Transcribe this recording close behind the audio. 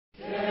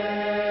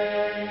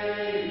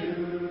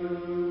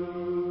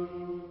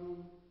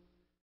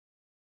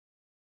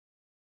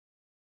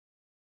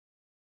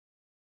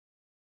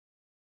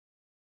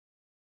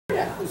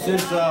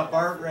Since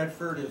Bart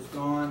Redford is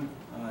gone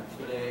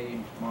today,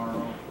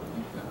 tomorrow,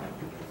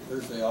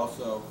 Thursday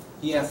also,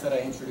 he asked that I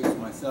introduce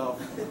myself.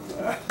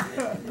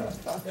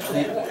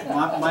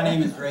 My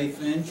name is Ray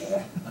Finch.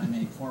 I'm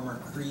a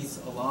former Crease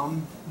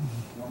alum,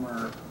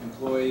 former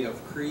employee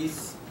of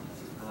Crease,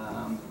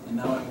 and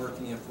now I'm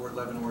working at Fort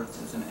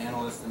Leavenworth as an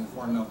analyst in the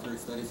Foreign Military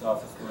Studies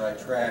Office, where I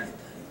track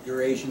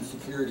Eurasian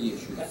security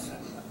issues.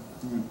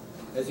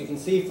 As you can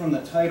see from the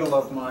title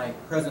of my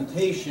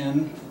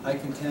presentation, I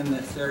contend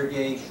that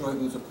Sergey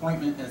Shoygu's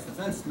appointment as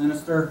defense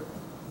minister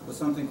was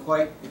something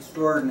quite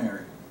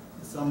extraordinary.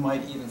 Some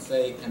might even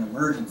say an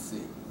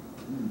emergency.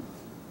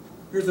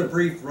 Here's a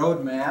brief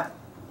roadmap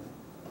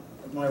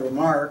of my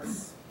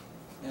remarks,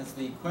 as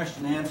the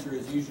question answer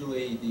is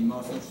usually the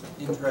most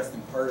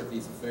interesting part of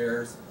these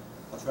affairs.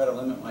 I'll try to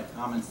limit my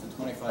comments to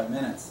 25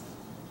 minutes.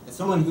 As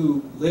someone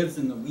who lives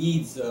in the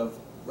weeds of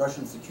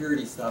Russian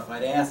security stuff,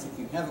 I'd ask if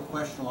you have a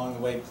question along the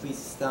way, please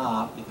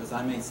stop, because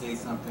I may say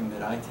something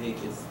that I take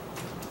as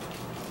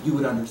you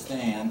would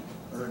understand,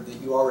 or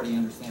that you already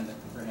understand that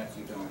perhaps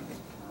you don't.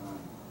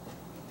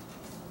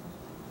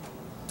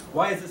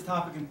 Why is this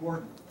topic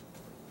important?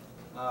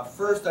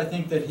 First, I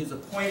think that his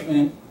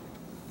appointment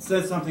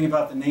says something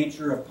about the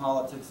nature of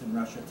politics in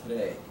Russia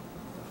today.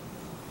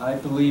 I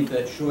believe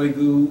that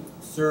Shoygu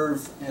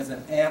serves as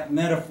an apt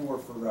metaphor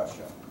for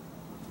Russia.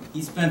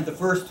 He spent the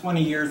first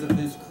 20 years of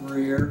his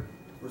career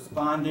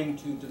responding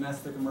to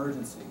domestic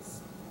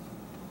emergencies.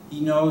 He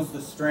knows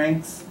the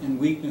strengths and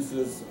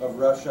weaknesses of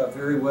Russia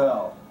very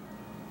well.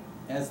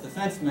 As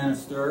defense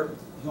minister,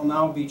 he'll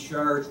now be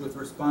charged with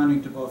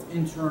responding to both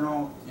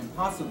internal and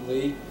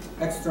possibly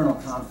external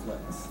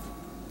conflicts.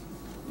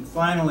 And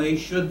finally,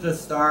 should the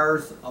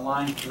stars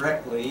align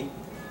correctly,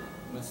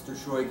 Mr.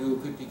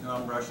 Shoygu could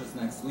become Russia's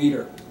next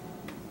leader.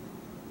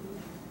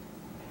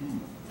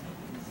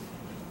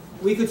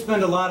 We could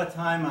spend a lot of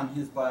time on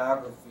his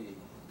biography.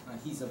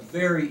 He's a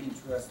very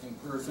interesting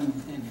person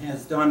and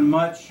has done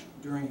much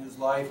during his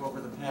life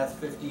over the past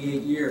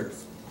 58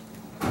 years.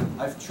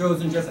 I've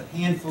chosen just a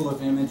handful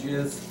of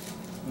images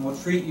and will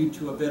treat you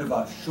to a bit of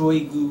a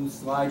Shoygu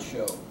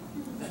slideshow.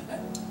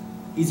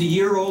 He's a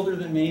year older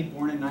than me,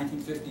 born in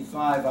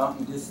 1955 out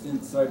in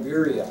distant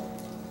Siberia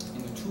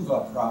in the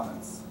Tuva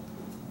province.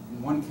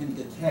 And one can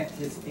detect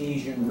his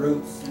Asian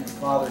roots in his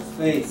father's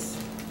face.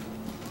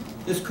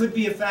 This could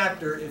be a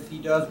factor if he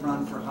does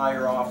run for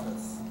higher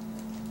office.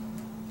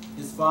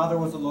 His father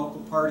was a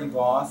local party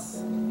boss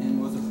and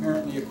was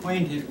apparently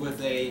acquainted with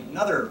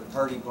another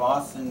party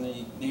boss in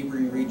the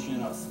neighboring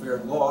region of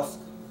Sverdlovsk,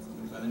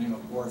 by the name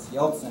of Boris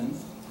Yeltsin.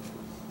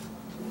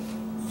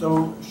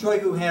 So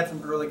Shoygu had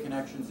some early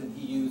connections and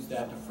he used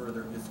that to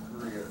further his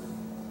career.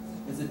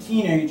 As a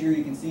teenager,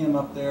 you can see him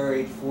up there,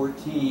 age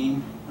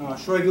 14,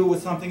 Shoygu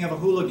was something of a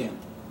hooligan.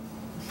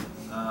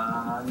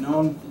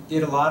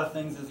 Did a lot of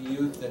things as a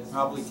youth that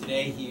probably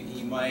today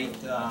he might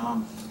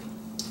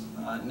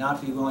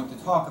not be willing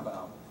to talk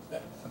about.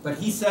 But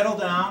he settled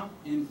down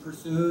and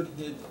pursued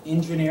his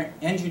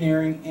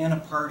engineering and a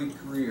party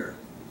career.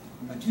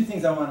 Two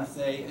things I want to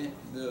say.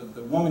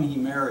 The woman he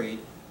married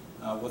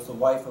was the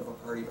wife of a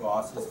party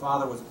boss. His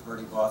father was a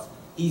party boss.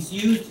 He's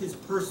used his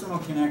personal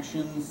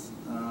connections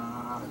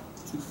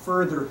to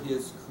further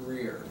his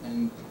career,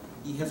 and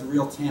he has a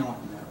real talent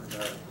in that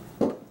regard.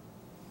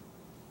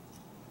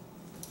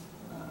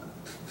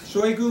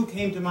 Shoygu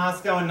came to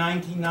Moscow in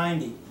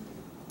 1990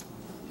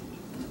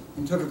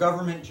 and took a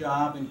government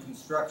job in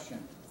construction.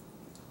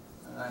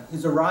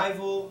 His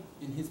arrival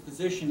in his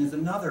position is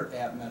another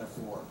apt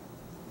metaphor.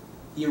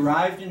 He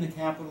arrived in the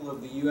capital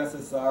of the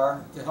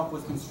USSR to help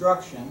with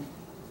construction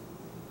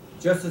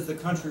just as the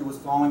country was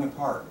falling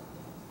apart.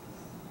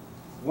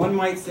 One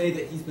might say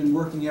that he's been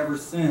working ever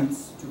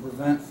since to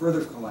prevent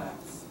further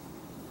collapse.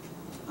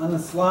 On the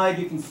slide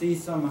you can see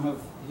some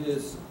of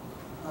his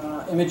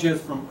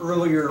images from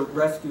earlier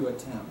rescue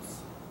attempts.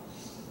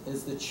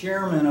 As the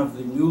chairman of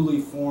the newly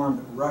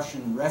formed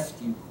Russian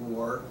Rescue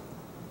Corps,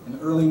 in the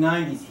early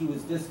 90s he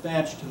was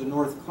dispatched to the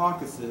North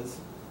Caucasus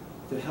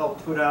to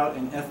help put out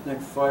an ethnic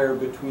fire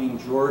between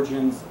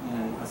Georgians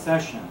and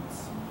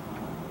Ossetians.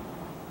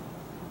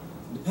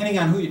 Depending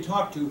on who you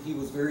talk to, he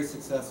was very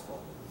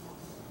successful.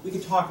 We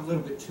could talk a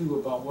little bit too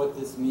about what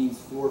this means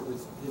for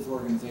his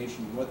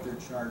organization, what they're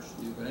charged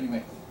to do, but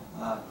anyway,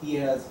 he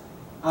has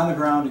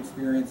on-the-ground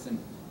experience in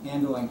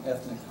handling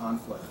ethnic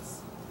conflicts.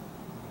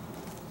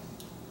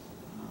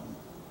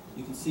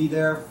 You can see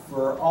there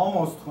for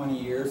almost 20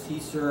 years he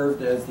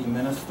served as the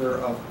Minister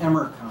of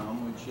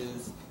Emercom, which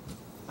is,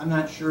 I'm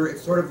not sure,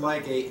 it's sort of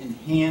like an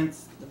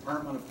enhanced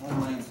Department of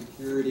Homeland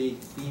Security,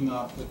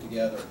 FEMA put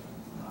together.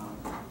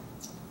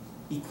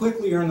 He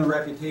quickly earned the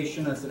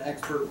reputation as an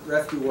expert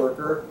rescue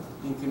worker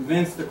and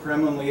convinced the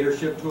Kremlin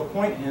leadership to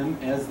appoint him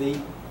as the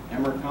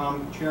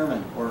Emercom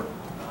chairman, or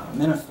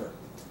minister.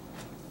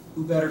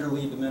 Who better to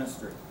lead the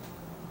ministry?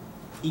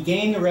 He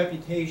gained the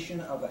reputation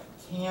of a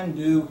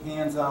can-do,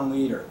 hands-on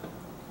leader.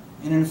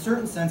 And in a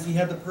certain sense, he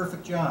had the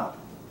perfect job.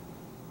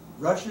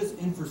 Russia's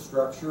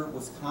infrastructure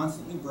was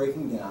constantly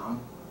breaking down,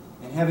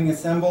 And having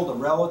assembled a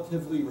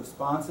relatively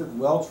responsive,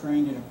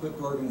 well-trained and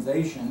equipped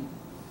organization,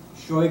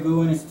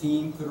 Shoygu and his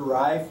team could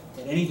arrive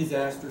at any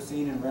disaster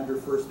scene and render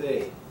first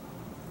aid.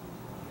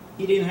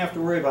 He didn't have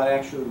to worry about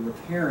actually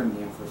repairing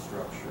the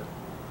infrastructure.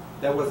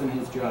 That wasn't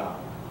his job.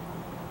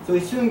 So he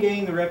soon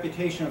gained the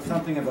reputation of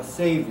something of a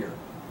savior.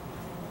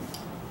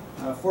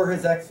 For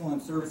his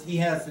excellent service, he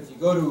has, if you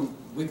go to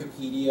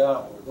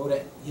Wikipedia or go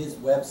to his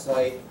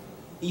website,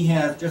 he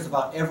has just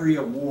about every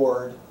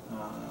award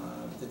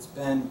that's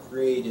been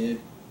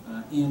created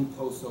in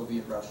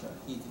post-Soviet Russia.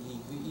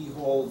 He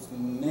holds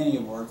many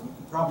awards,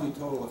 probably a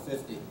total of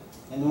 50.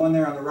 And the one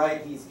there on the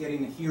right, he's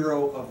getting the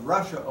Hero of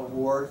Russia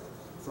Award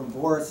from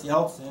Boris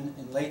Yeltsin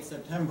in late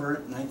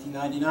September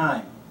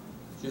 1999,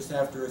 just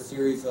after a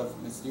series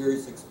of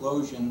mysterious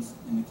explosions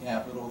in the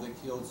capital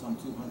that killed some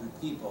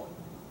 200 people.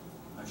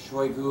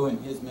 Shoygu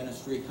and his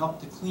ministry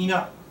helped to clean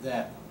up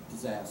that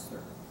disaster.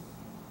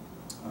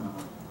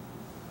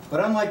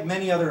 But unlike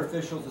many other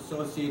officials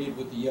associated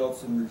with the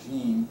Yeltsin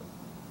regime,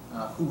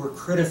 who were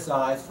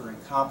criticized for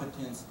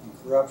incompetence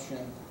and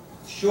corruption,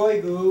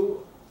 Shoygu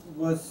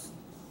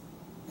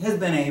has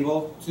been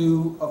able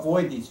to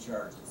avoid these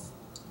charges.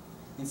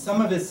 And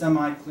some of his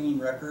semi-clean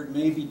record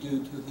may be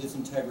due to his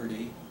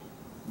integrity.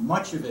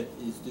 Much of it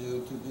is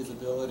due to his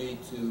ability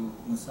to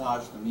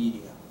massage the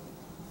media.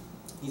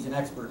 He's an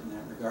expert in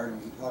that regard,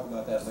 and we can talk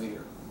about that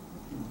later.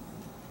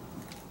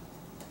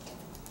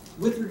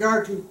 With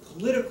regard to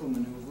political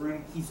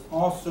maneuvering, he's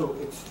also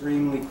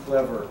extremely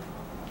clever.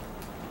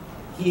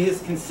 He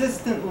has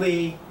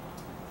consistently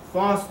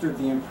fostered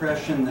the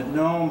impression that,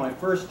 no, my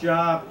first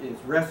job is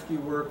rescue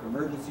work,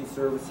 emergency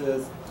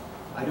services,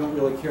 I don't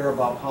really care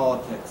about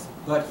politics.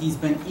 But he's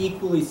been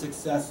equally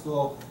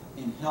successful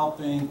in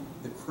helping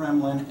the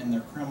Kremlin and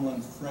their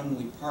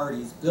Kremlin-friendly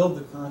parties build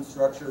the current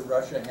structure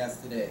Russia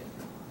has today.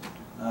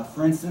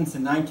 For instance,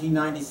 in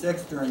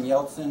 1996, during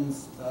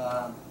Yeltsin's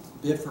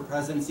bid for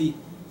presidency,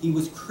 he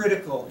was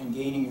critical in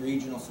gaining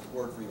regional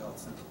support for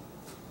Yeltsin.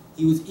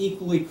 He was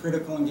equally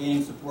critical in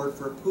gaining support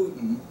for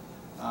Putin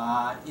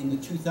in the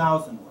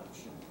 2000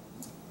 election.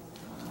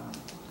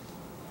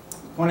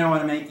 The point I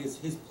want to make is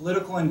his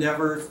political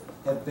endeavors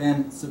have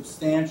been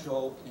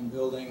substantial in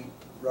building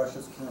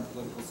Russia's current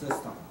political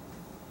system.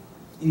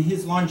 And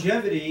his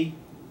longevity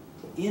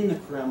in the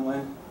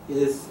Kremlin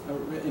is,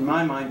 in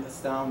my mind,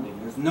 astounding.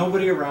 There's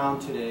nobody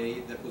around today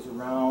that was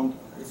around,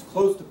 as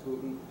close to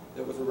Putin,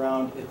 that was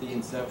around at the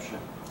inception.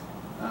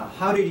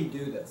 How did he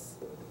do this?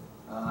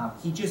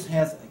 He just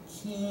has a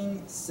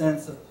keen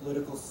sense of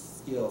political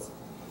skills.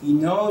 He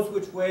knows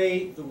which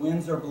way the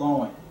winds are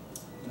blowing.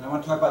 And I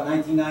want to talk about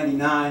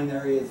 1999.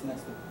 There he is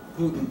next to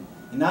Putin.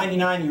 In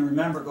 99, you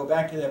remember, go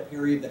back to that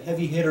period, the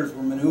heavy hitters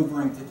were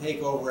maneuvering to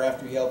take over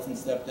after Yeltsin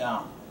stepped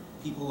down.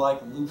 People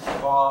like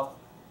Lushkov,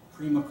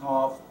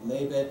 Primakov,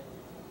 Lebed,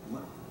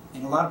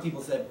 and a lot of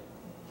people said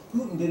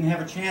Putin didn't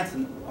have a chance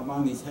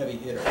among these heavy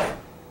hitters.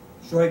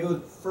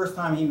 Shoygu, first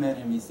time he met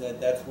him, he said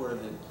that's where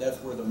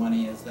the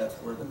money is, that's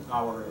where the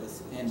power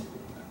is. And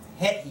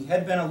he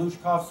had been a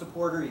Lushkov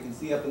supporter. You can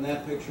see up in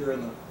that picture,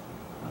 in the,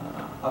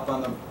 up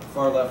on the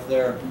far left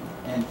there,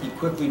 and he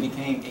quickly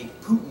became a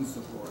Putin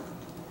supporter.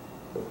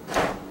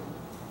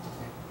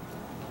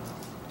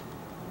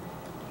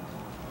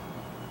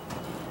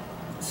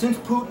 Since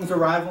Putin's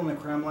arrival in the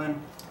Kremlin,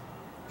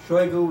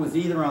 Shoygu was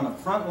either on the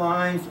front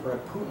lines or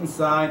at Putin's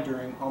side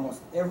during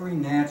almost every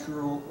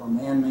natural or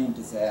man-made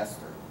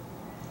disaster.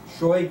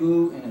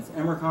 Shoygu and his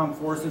Emerkon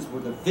forces were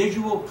the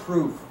visual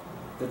proof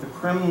that the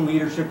Kremlin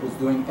leadership was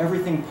doing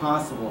everything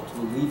possible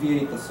to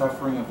alleviate the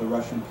suffering of the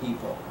Russian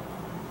people.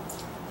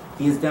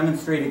 He has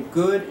demonstrated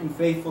good and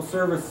faithful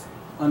service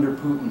under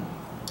Putin.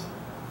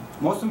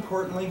 Most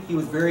importantly, he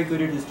was very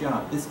good at his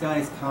job. This guy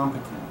is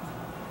competent.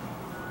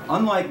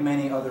 Unlike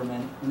many other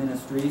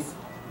ministries,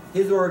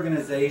 his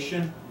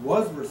organization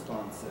was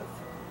responsive.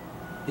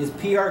 His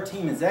PR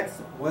team was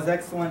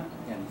excellent.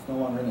 Again, he's no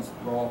longer in this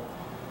role.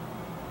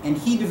 And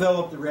he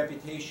developed the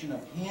reputation of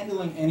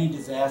handling any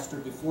disaster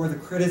before the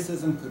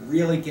criticism could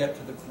really get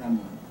to the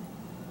Kremlin.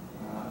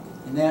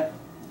 And that,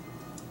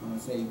 I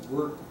want to say,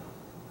 worked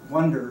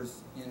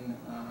wonders in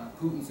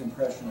Putin's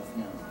impression of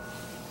him.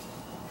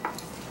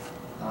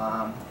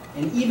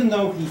 And even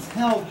though he's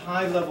held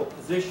high-level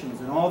positions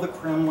in all the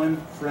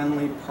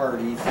Kremlin-friendly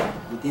parties,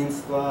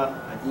 Единство,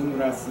 Один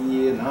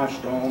Россия, Наш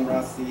Дом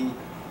России,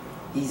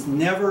 he's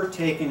never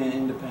taken an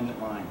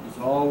independent line. He's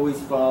always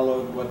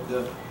followed what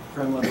the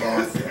Kremlin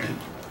boss said.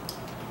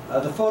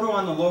 The photo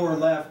on the lower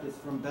left is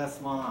from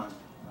Beslan,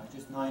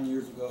 just 9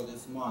 years ago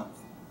this month.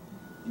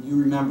 And you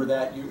remember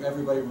that.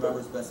 Everybody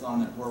remembers Beslan,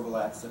 that horrible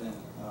accident,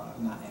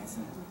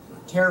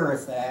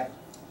 terrorist act.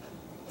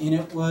 And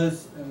it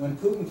was, when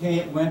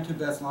Putin went to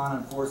Beslan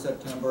on 4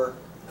 September,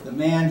 the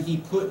man he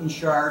put in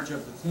charge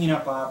of the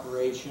cleanup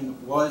operation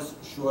was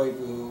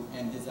Shoygu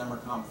and his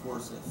Emerkon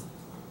forces.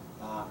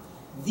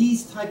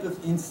 These type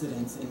of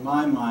incidents, in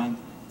my mind,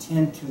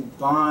 tend to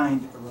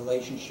bind a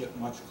relationship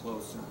much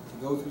closer. To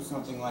go through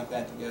something like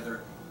that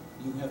together,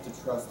 you have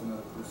to trust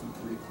another person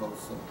pretty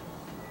closely.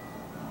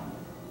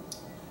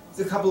 It's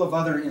a couple of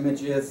other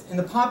images. In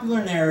the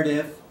popular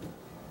narrative,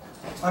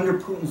 under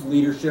Putin's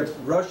leadership,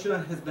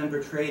 Russia has been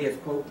portrayed as,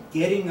 quote,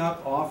 getting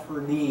up off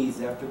her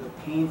knees after the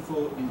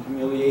painful and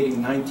humiliating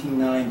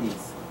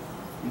 1990s.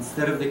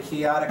 Instead of the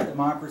chaotic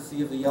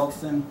democracy of the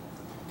Yeltsin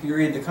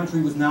period, the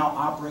country was now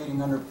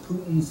operating under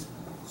Putin's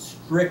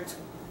strict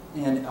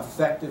and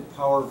effective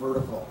power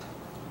vertical.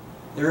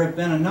 There have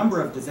been a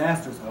number of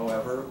disasters,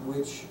 however,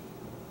 which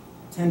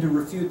tend to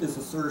refute this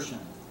assertion.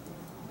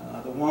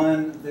 The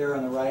one there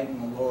on the right in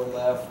the lower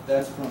left,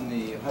 that's from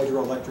the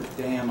hydroelectric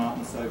dam out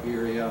in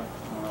Siberia,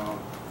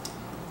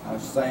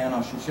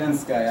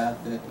 Sayano-Shushenskaya,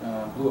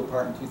 that blew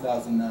apart in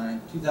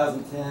 2009.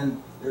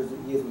 2010,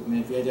 he is with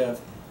Medvedev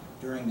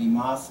during the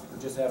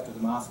just after the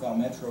Moscow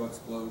metro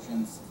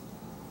explosions.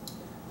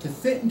 To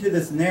fit into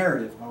this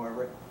narrative,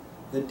 however,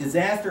 the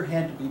disaster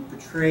had to be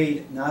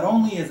portrayed not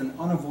only as an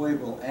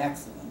unavoidable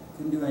accident,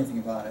 couldn't do anything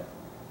about it,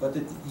 but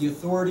that the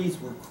authorities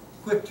were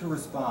quick to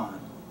respond.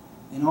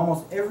 In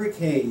almost every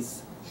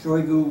case,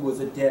 Shoigu was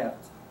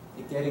adept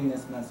at getting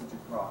this message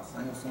across.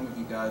 I know some of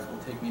you guys will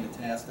take me to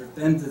task. There have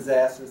been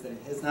disasters that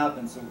it has not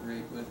been so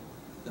great with,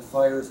 the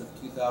fires of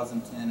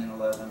 2010 and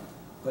 11.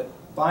 But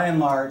by and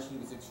large, he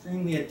was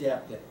extremely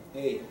adept at,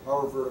 hey, the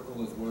power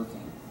vertical is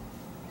working.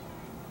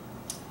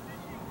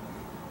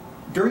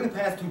 During the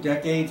past 2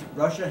 decades,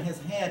 Russia has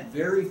had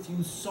very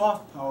few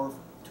soft power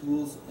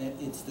tools at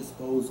its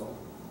disposal.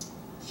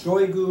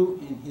 Shoigu,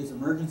 in his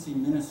emergency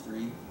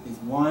ministry, is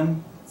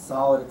one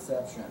solid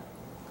exception.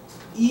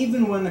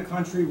 Even when the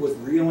country was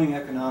reeling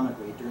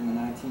economically during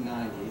the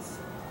 1990s,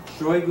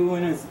 Shoigu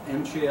and his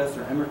MCHS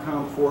or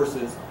Emercom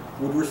forces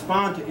would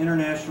respond to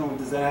international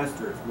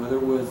disasters, whether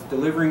it was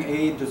delivering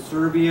aid to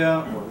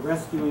Serbia or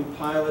rescuing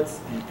pilots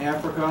in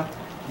Africa.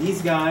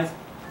 These guys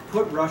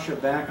put Russia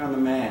back on the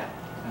map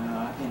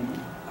in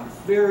a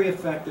very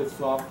effective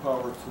soft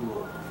power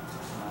tool.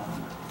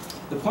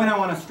 The point I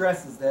want to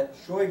stress is that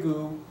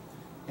Shoigu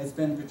has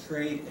been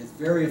portrayed as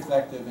very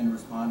effective in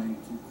responding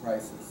to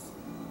crisis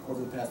over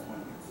the past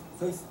 20 years.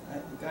 So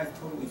the guy's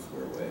totally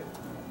square away.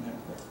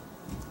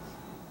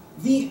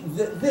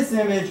 This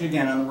image,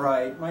 again on the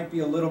right, might be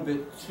a little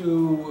bit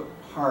too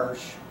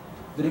harsh,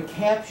 but it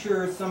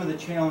captures some of the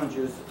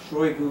challenges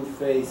Shoigu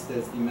faced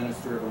as the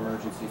Minister of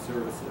Emergency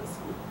Services.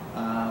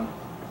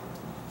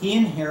 He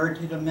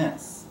inherited a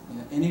mess.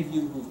 Any of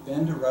you who've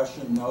been to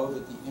Russia know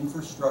that the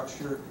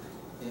infrastructure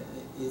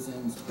is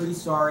in pretty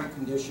sorry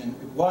condition.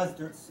 It was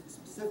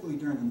specifically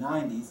during the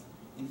 90s,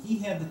 and he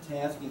had the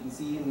task, you can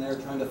see him there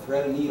trying to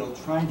thread a needle,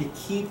 trying to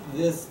keep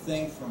this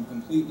thing from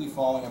completely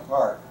falling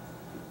apart.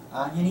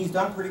 And he's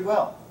done pretty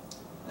well.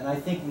 And I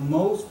think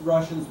most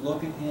Russians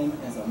look at him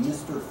as a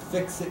Mr.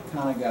 Fix-It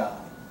kind of guy.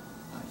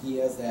 He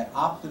has that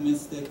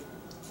optimistic,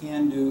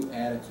 can-do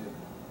attitude.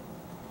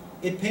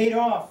 It paid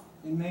off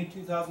in May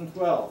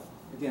 2012.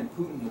 Again,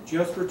 Putin had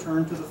just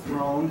returned to the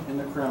throne in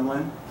the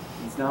Kremlin.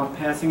 He's now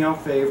passing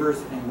out favors,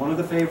 and one of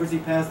the favors he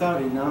passed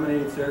out, he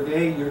nominated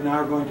Sergey. You're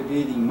now going to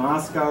be the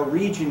Moscow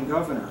region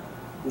governor,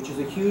 which is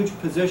a huge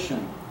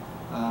position.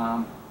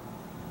 And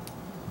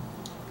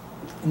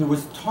there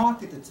was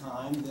talk at the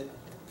time that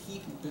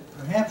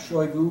perhaps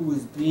Shoigu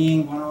was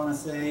being, what I want to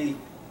say,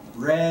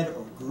 bred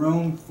or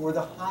groomed for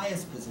the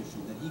highest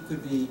position, that he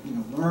could be,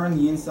 learn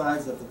the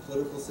insides of the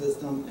political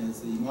system as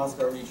the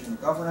Moscow region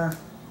governor,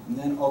 and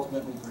then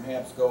ultimately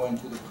perhaps go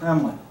into the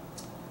Kremlin.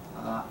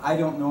 I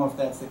don't know if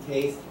that's the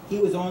case. He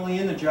was only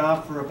in the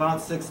job for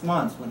about 6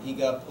 months when he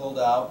got pulled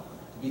out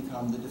to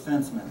become the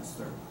defense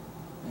minister.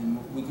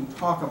 And we can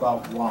talk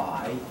about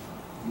why.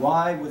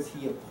 Why was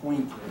he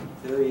appointed?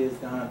 There he is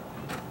down at,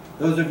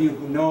 those of you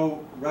who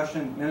know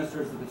Russian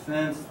ministers of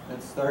defense,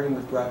 that's starting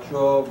with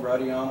Grachov,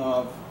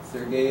 Rodionov,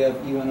 Sergeyev,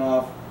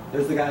 Ivanov.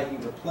 There's the guy he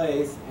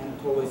replaced,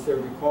 Anatoly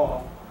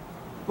Sergeyevich.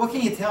 What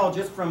can you tell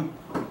just from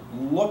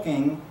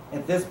looking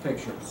at this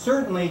picture?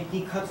 Certainly,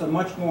 he cuts a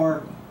much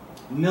more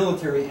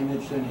military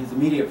image than his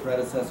immediate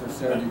predecessor,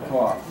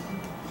 Sergeyevich.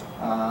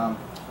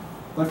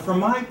 But from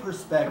my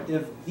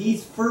perspective,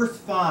 these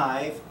first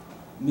 5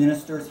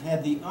 ministers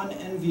had the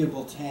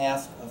unenviable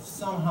task of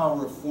somehow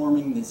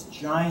reforming this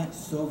giant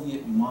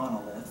Soviet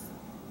monolith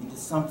into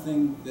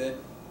something that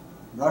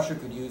Russia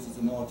could use as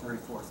a military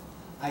force.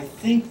 I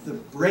think the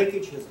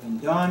breakage has been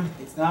done.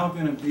 It's now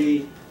going to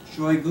be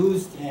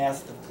Shoigu's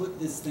task to put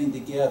this thing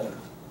together.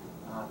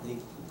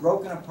 They've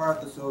broken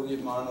apart the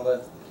Soviet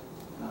monolith,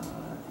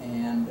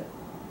 and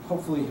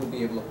hopefully he'll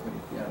be able to put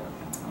it together.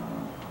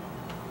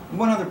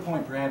 One other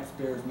point perhaps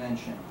bears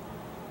mention.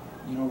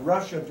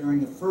 Russia during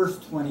the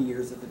first 20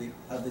 years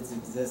of its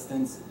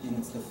existence in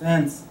its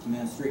defense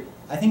ministry,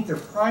 I think their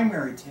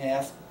primary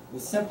task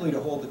was simply to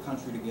hold the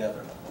country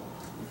together.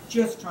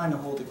 Just trying to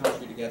hold the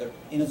country together.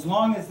 And as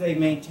long as they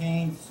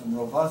maintained some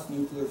robust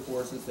nuclear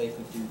forces, they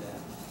could do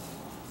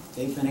that.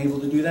 They've been able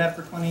to do that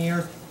for 20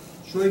 years.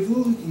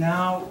 Shoigu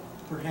now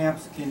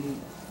perhaps can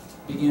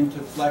begin to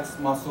flex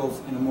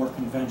muscles in a more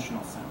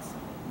conventional sense.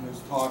 And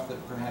there's talk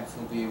that perhaps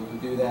he'll be able to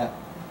do that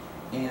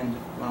and,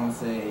 I want to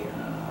say,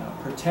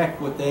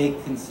 protect what they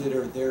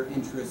consider their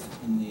interest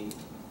in the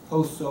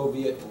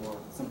post-Soviet, or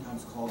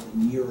sometimes called the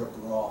near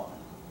abroad.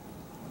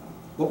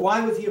 But why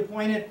was he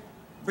appointed?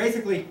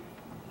 Basically,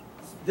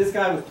 this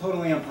guy was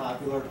totally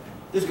unpopular.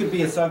 This could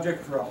be a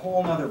subject for a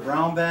whole other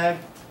brown bag.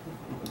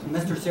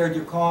 Mr.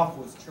 Serdyukov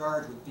was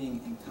charged with being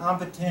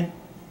incompetent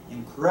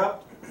and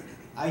corrupt.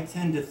 I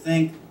tend to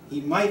think he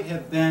might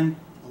have been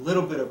a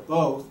little bit of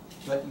both,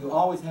 but you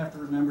always have to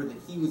remember that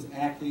he was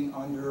acting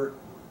under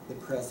the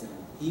president.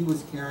 He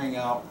was carrying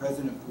out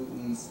President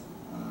Putin's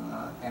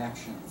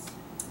actions.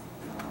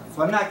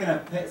 So I'm not going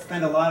to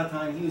spend a lot of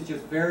time. He was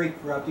just very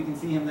corrupt. You can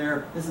see him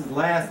there. This is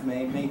last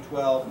May, May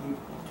 12,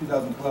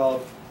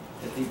 2012,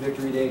 at the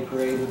Victory Day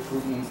parade with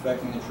Putin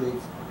inspecting the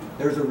troops.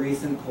 There's a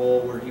recent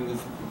poll where he was,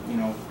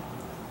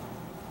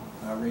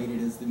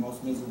 rated as the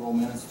most miserable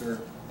minister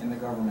in the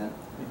government.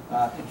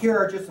 And here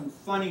are just some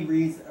funny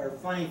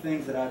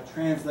things that I've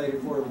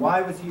translated for you.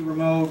 Why was he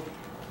removed?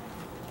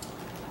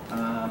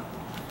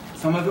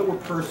 Some of it were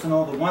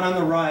personal. The one on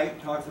the right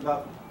talks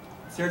about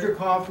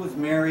Serdyukov was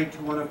married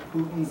to one of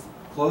Putin's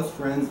close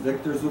friends,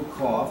 Viktor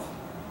Zubkov.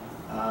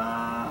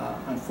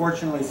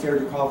 Unfortunately,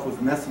 Serdyukov was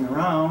messing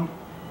around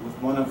with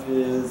one of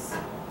his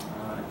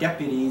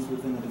deputies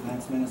within the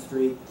defense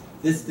ministry.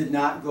 This did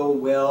not go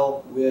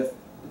well with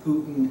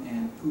Putin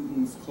and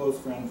Putin's close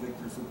friend,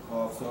 Viktor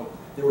Zubkov. So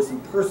there were some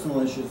personal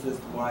issues as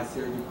to why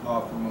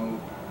Serdyukov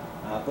removed.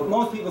 But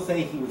most people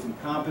say he was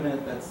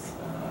incompetent. That's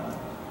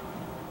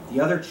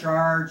the other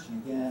charge.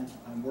 And again,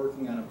 I'm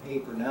working on a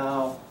paper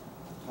now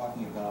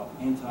talking about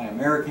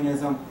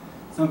anti-Americanism.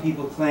 Some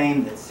people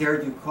claim that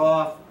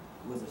Serdyukov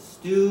was a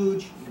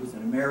stooge. He was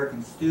an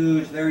American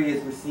stooge. There he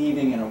is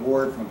receiving an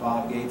award from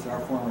Bob Gates, our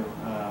former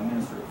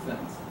Minister of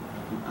Defense.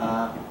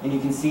 And you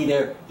can see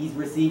there, he's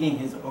receiving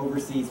his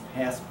overseas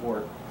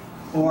passport.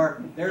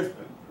 Or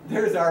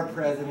there's our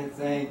president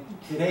saying,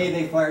 today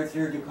they fired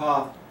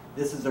Serdyukov.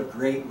 This is a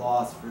great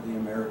loss for the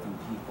American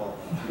people.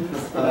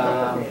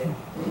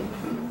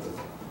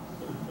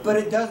 But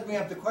it does bring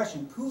up the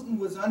question, Putin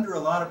was under a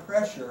lot of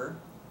pressure.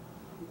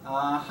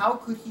 How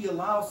could he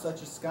allow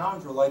such a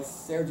scoundrel like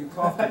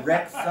Serdyukov to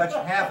wreak such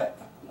havoc?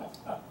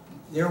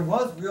 There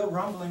was real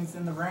rumblings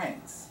in the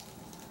ranks.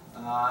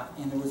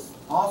 And there was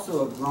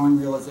also a growing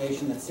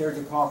realization that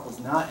Serdyukov was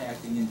not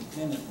acting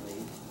independently,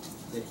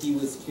 that he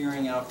was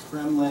carrying out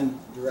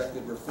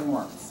Kremlin-directed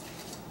reforms.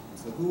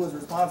 So who was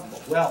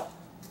responsible? Well,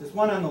 this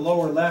one on the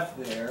lower left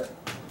there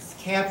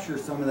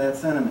captures some of that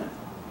sentiment.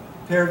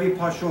 Pervy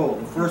Pashol,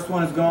 the first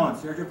one is gone.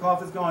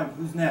 Serdyukov is gone.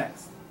 Who's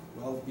next?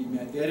 Well, it'd be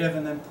Medvedev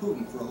and then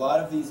Putin. For a lot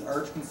of these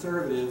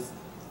arch-conservatives,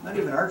 not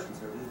even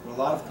arch-conservatives, but a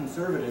lot of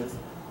conservatives,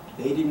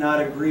 they did not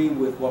agree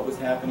with what was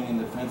happening in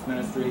the defense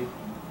ministry.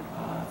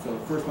 So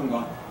the first one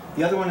gone.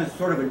 The other one is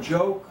sort of a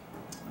joke.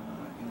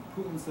 And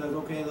Putin says,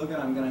 okay, look,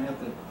 I'm going to have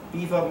to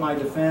beef up my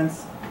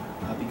defense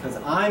because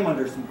I'm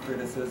under some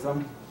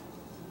criticism.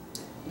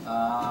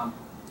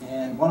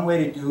 And one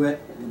way to do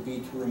it would be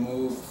to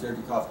remove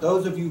Serdyukov.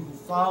 Those of you who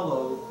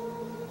followed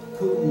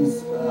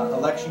Putin's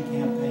election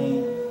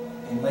campaign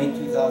in late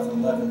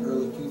 2011,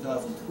 early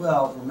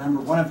 2012,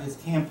 remember one of his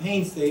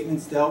campaign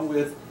statements dealt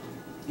with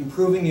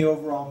improving the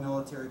overall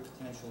military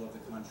potential of the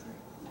country.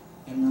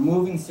 And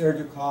removing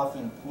Serdyukov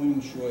and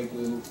appointing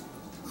Shoigu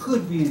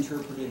could be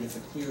interpreted as a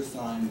clear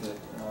sign that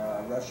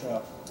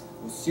Russia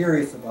was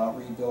serious about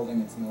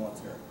rebuilding its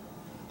military.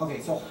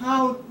 Okay, so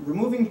how,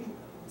 removing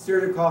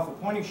Serdyukov,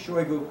 appointing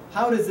Shoigu,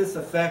 how does this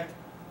affect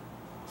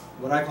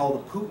what I call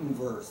the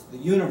Putin-verse, the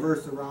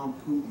universe around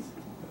Putin?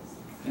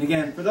 And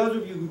again, for those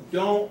of you who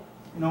don't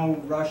know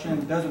Russian,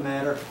 it doesn't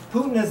matter.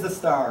 Putin is the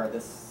star,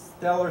 the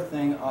stellar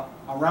thing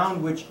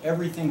around which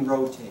everything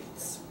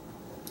rotates.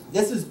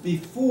 This is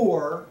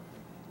before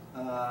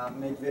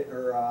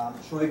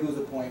Shoigu's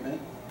appointment.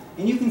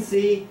 And you can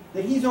see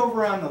that he's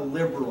over on the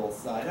liberal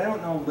side. I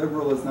don't know,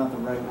 liberal is not the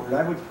right word.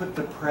 I would put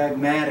the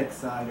pragmatic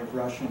side of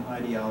Russian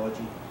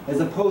ideology, as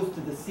opposed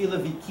to the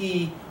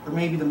siloviki, or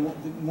maybe the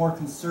more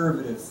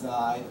conservative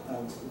side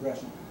of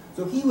Russian.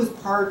 So he was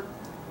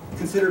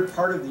considered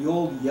part of the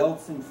old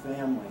Yeltsin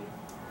family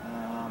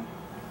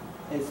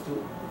as to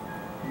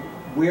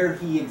where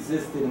he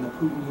existed in the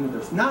Putin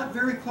universe. Not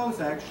very close,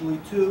 actually,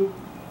 to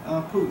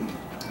Putin.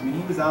 I mean,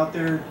 he was out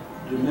there,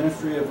 the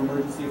Ministry of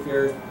Emergency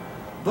Affairs,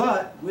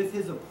 but with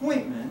his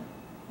appointment,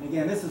 and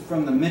again, this is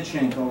from the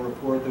Mitchenko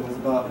report that was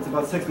it's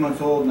about 6 months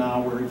old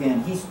now, where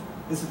again, this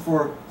is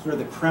for sort of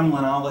the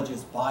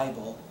Kremlinologist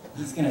Bible.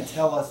 He's going to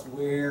tell us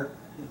where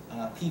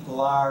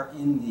people are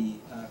in the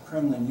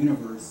Kremlin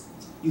universe.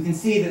 You can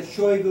see that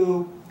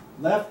Shoigu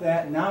left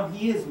that, and now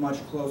he is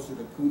much closer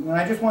to Putin. And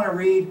I just want to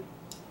read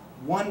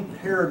one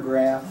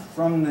paragraph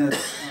from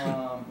this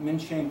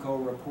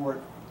Mitchenko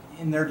report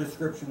in their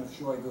description of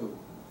Shoigu.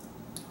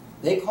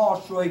 They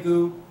call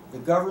Shoigu the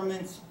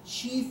government's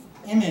chief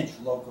image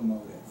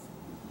locomotive.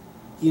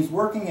 He is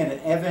working at an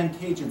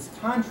advantageous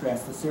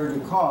contrast to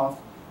Serdyukov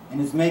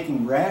and is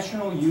making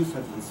rational use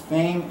of his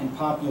fame and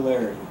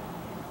popularity.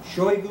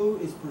 Shoigu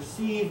is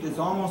perceived as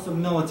almost a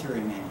military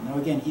man. Now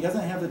again, he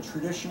doesn't have the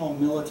traditional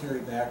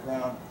military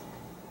background,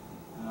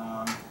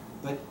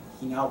 but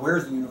he now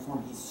wears a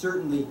uniform. He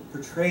certainly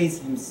portrays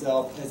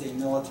himself as a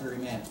military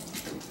man.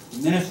 The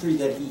ministry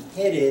that he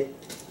headed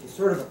is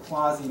sort of a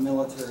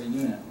quasi-military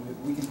unit.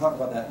 We can talk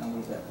about that in a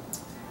little bit.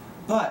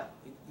 But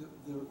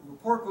the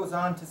report goes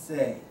on to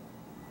say,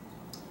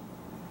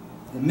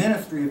 the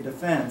Ministry of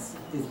Defense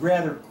is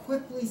rather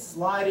quickly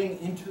sliding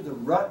into the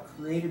rut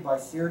created by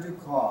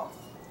Sergey-Shoygu,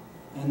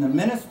 and the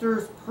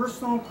minister's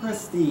personal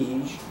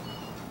prestige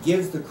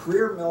gives the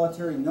career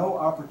military no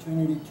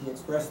opportunity to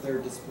express their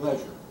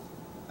displeasure.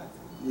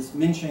 This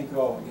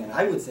Minchenko, again,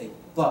 I would say,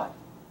 but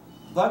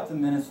the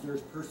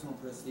minister's personal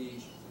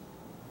prestige,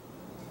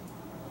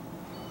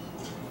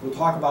 we'll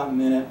talk about in a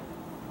minute.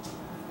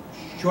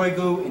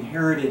 Shoygu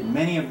inherited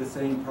many of the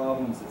same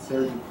problems that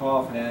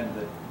Sergey-Shoygu had,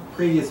 that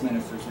previous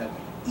ministers had.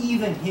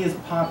 Even his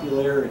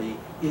popularity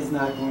is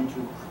not going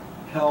to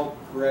help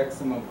correct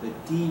some of the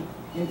deep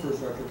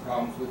infrastructure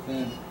problems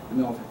within the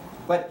military.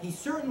 But he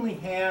certainly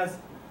has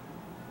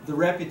the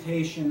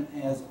reputation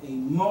as a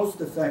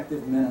most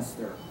effective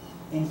minister.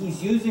 And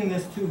he's using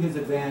this to his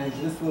advantage.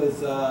 This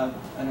was, I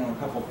don't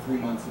know, 3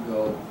 months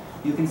ago.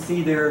 You can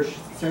see there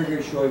Sergey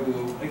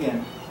Shoygu,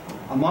 again,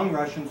 among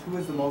Russians, who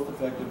is the most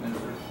effective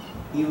minister.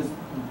 He was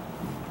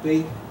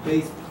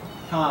based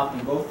top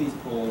in both these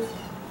polls.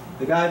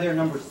 The guy there,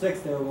 number 6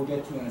 there, we'll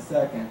get to in a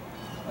second,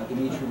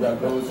 Dmitry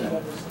Rogozin,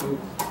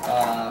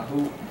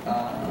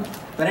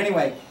 but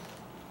anyway,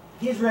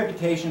 his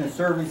reputation is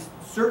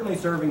certainly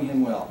serving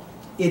him well.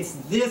 It's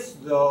this,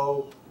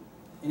 though,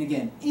 and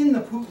again, in the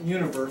Putin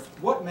universe,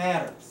 what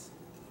matters?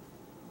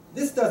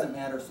 This doesn't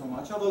matter so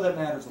much, although that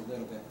matters a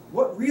little bit.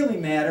 What really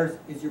matters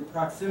is your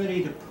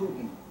proximity to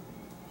Putin.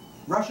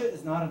 Russia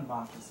is not a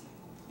democracy.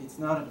 It's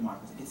not a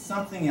democracy. It's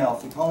something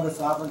else. We call it a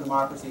sovereign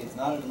democracy. It's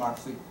not a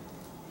democracy.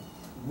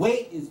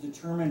 Weight is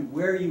determined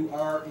where you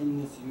are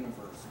in this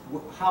universe,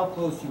 how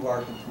close you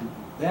are to Putin.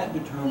 That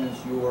determines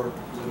your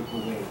political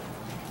weight.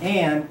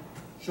 And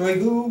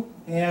Shoygu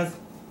has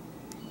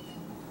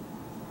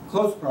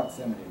close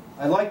proximity.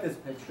 I like this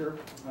picture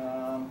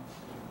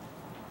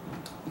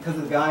because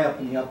of the guy up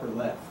in the upper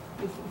left.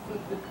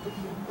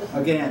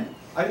 Again,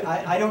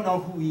 I don't know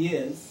who he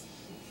is,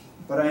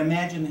 but I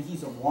imagine that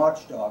he's a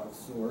watchdog of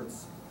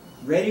sorts,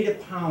 ready to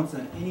pounce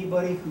on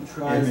anybody who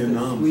tries to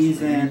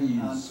squeeze in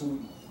on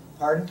Putin.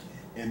 Pardon?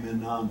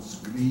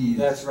 Squeeze.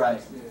 That's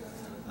right.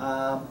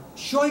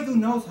 Shoygu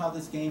knows how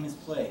this game is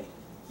played.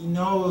 He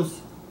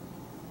knows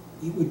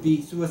it would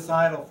be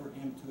suicidal for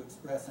him to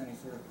express any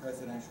sort of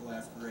presidential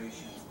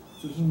aspirations.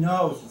 So he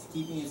knows he's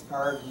keeping his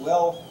cards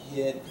well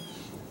hid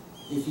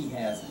if he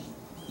has any.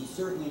 He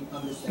certainly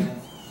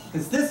understands,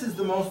 because this is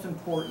the most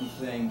important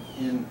thing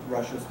in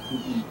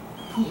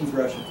Putin's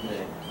Russia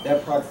today,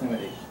 that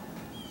proximity.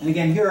 And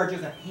again, here are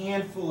just a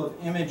handful of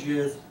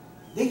images.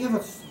 They have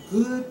a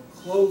good,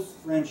 close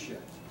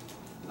friendship.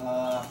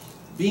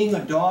 Being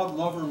a dog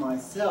lover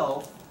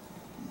myself,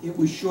 it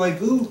was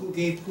Shoygu who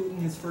gave Putin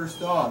his first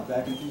dog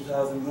back in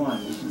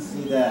 2001. You can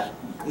see that.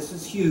 This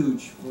is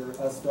huge for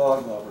us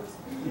dog lovers.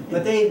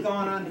 But they've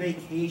gone on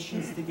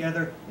vacations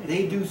together.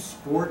 They do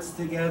sports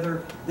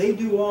together. They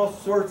do all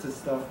sorts of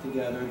stuff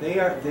together. They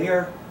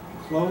are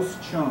close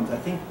chums, I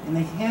think, and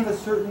they have a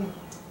certain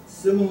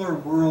similar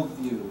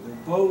worldview. They're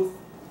both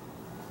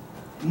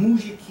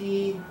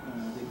muzhiki.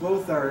 They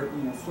both are,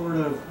 sort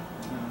of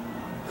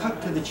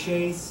cut to the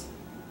chase.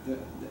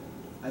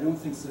 I don't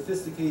think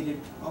sophisticated,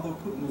 although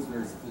Putin was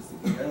very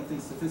sophisticated, I don't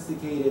think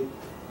sophisticated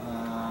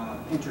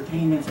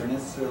entertainments are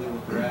necessarily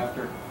what they're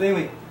after. But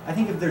anyway, I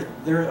think if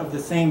they're of the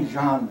same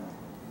genre.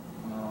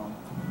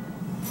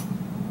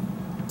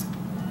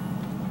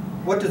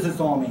 What does this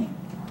all mean?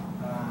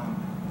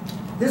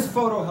 This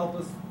photo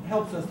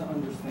helps us to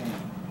understand.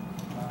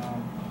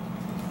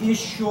 Is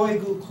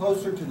Shoygu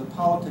closer to the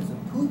politics of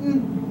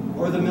Putin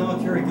or the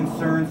military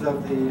concerns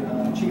of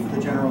the Chief of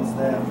the General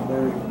Staff,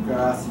 Valery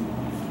Gerasimenko?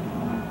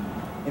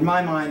 In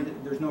my mind,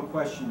 there's no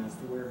question as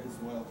to where his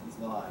loyalties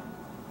lie.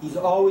 He's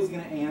always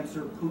going to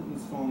answer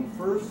Putin's phone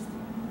first.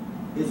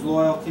 His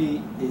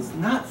loyalty is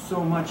not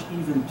so much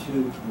even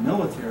to the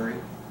military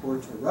or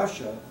to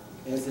Russia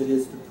as it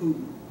is to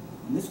Putin.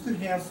 And this could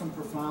have some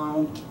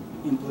profound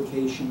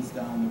implications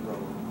down the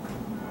road.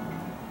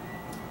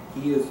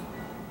 He is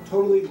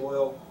totally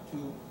loyal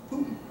to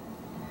Putin.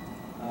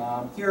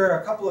 Here are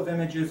a couple of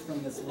images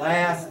from this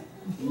last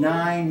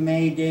 9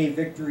 May Day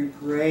victory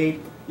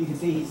parade. You can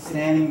see he's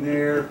standing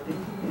there.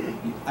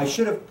 I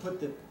should have put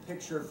the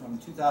picture from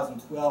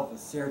 2012 of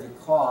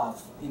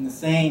Sergey-Shoygu in the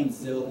same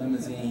ZIL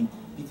limousine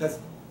because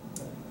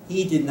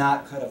he did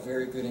not cut a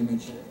very good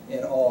image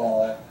at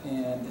all.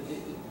 And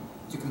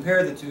to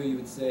compare the two, you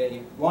would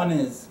say one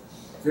is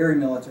very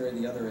military,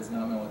 the other is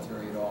not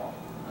military at all.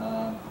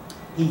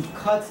 He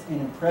cuts an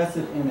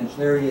impressive image.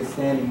 There he is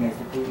standing next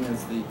to Putin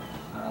as the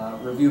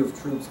review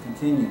of troops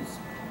continues.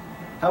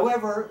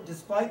 However,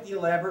 despite the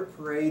elaborate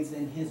parades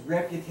and his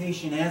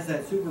reputation as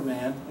that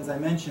Superman, as I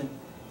mentioned,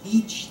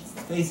 he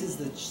faces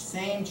the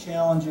same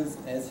challenges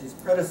as his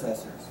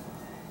predecessors.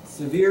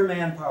 Severe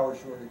manpower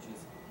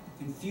shortages,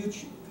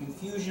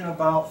 confusion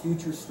about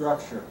future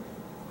structure,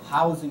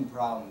 housing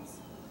problems,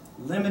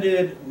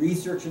 limited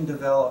research and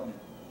development,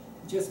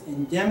 just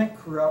endemic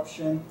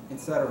corruption,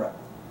 etc.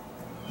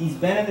 He's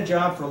been in the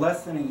job for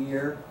less than a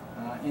year,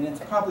 and it's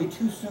probably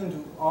too soon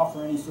to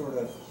offer any sort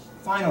of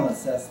final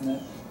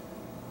assessment.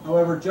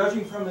 However,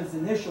 judging from his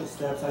initial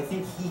steps, I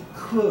think he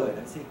could,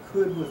 I say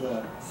could with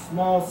a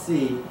small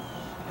c,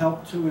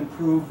 help to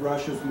improve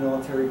Russia's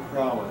military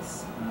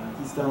prowess.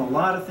 He's done a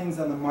lot of things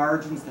on the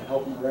margins to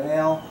help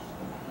morale,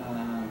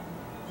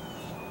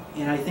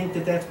 and I think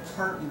that that's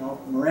part,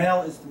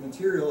 morale is the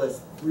material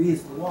as 3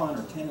 is to 1,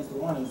 or 10 is to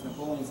 1, as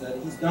Napoleon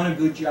said. He's done a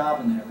good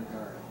job in that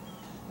regard.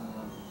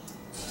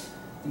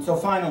 And so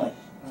finally,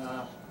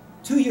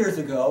 2 years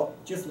ago,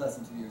 just less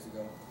than 2 years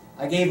ago,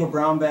 I gave a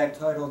Brownbag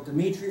titled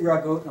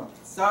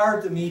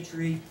Tsar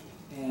Dmitry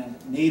and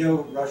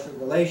NATO-Russia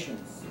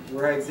Relations,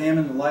 where I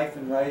examined the life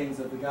and writings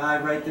of the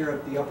guy right there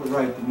at the upper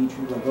right,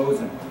 Dmitry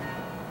Rogozin.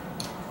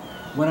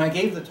 When I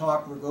gave the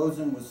talk,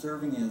 Rogozin was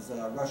serving as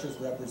Russia's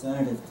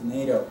representative to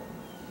NATO,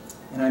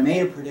 and I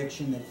made a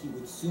prediction that he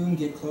would soon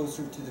get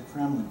closer to the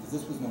Kremlin, because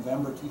this was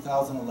November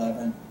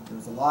 2011. There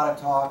was a lot of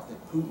talk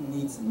that Putin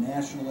needs some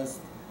nationalists.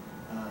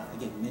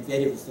 Again,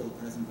 Medvedev was still the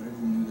president, but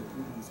everyone knew that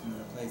Putin was going to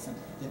replace him.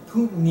 That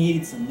Putin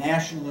needed some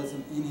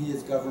nationalism in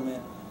his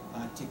government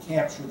to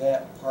capture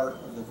that part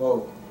of the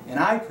vote. And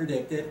I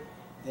predicted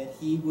that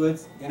he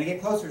was going to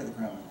get closer to the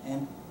Kremlin.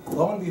 And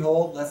lo and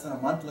behold, less than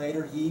a month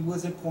later, he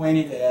was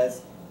appointed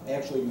as,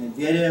 actually,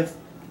 Medvedev,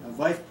 a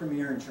vice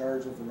premier in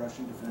charge of the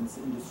Russian defense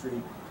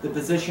industry, the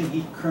position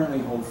he currently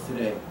holds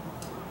today.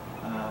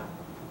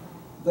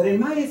 But in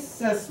my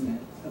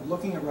assessment of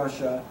looking at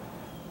Russia,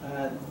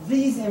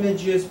 these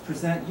images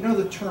present,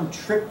 the term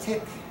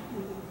triptych?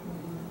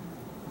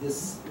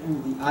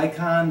 The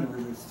icon,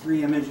 where there's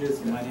 3 images,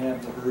 you might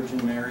have the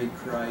Virgin Mary,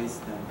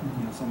 Christ,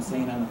 and some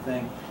saint on the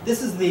thing.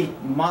 This is the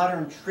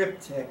modern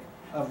triptych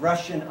of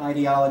Russian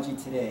ideology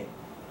today.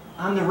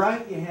 On the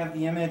right, you have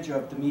the image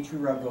of Dmitry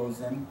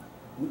Rogozin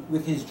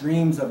with his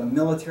dreams of a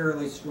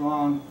militarily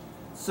strong,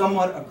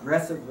 somewhat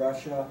aggressive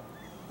Russia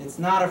that's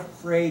not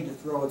afraid to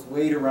throw its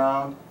weight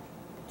around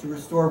to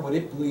restore what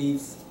it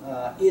believes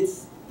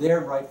it's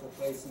their rightful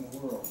place in the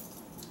world.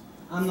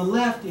 On the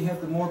left, you have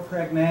the more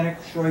pragmatic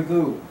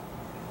Shoigu.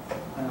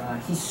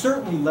 He's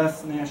certainly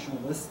less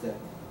nationalistic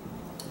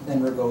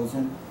than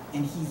Rogozin,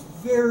 and he's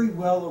very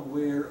well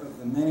aware of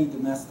the many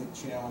domestic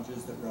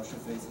challenges that Russia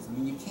faces. I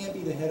mean, you can't be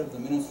the head of the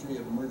Ministry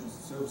of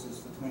Emergency Services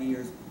for 20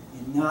 years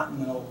and not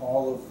know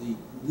all of the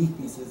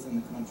weaknesses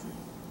in the country.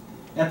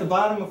 At the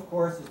bottom, of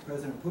course, is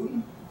President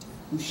Putin,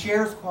 who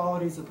shares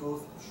qualities of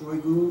both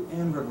Shoigu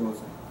and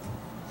Rogozin.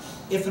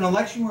 If an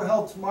election were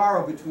held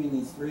tomorrow between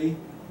these 3,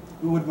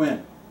 who would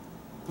win?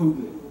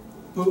 Putin.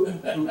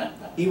 Putin.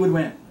 He would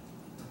win.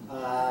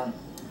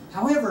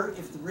 However,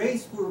 if the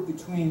race were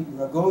between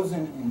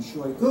Rogozin and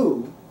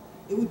Shoigu,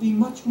 it would be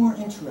much more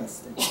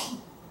interesting.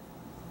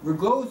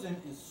 Rogozin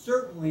is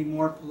certainly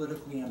more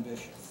politically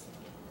ambitious.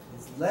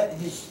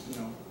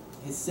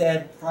 Has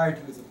said prior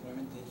to his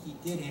appointment that he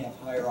did have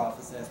higher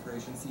office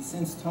aspirations. He's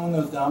since toned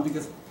those down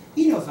because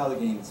he knows how the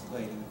game is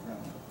played in the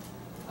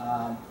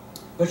Kremlin.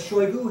 But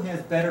Shoigu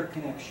has better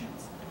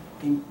connections,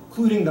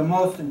 including the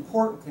most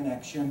important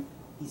connection,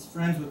 he's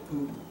friends with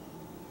Putin.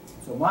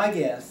 So my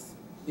guess,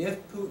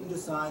 if Putin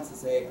decides to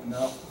say,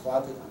 enough,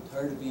 I'm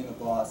tired of being the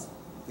boss,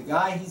 the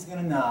guy he's going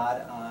to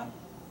nod on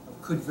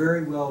could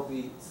very well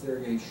be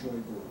Sergey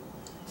Shoygu.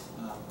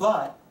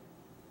 But,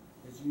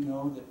 as you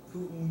know, that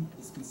Putin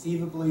is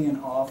conceivably in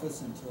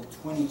office until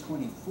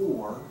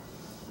 2024,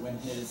 when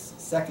his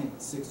second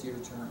 6-year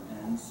term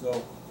ends.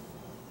 So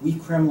we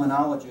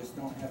Kremlinologists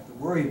don't have to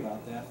worry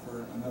about that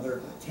for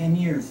another 10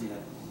 years yet.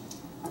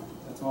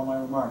 That's all my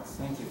remarks.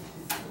 Thank you.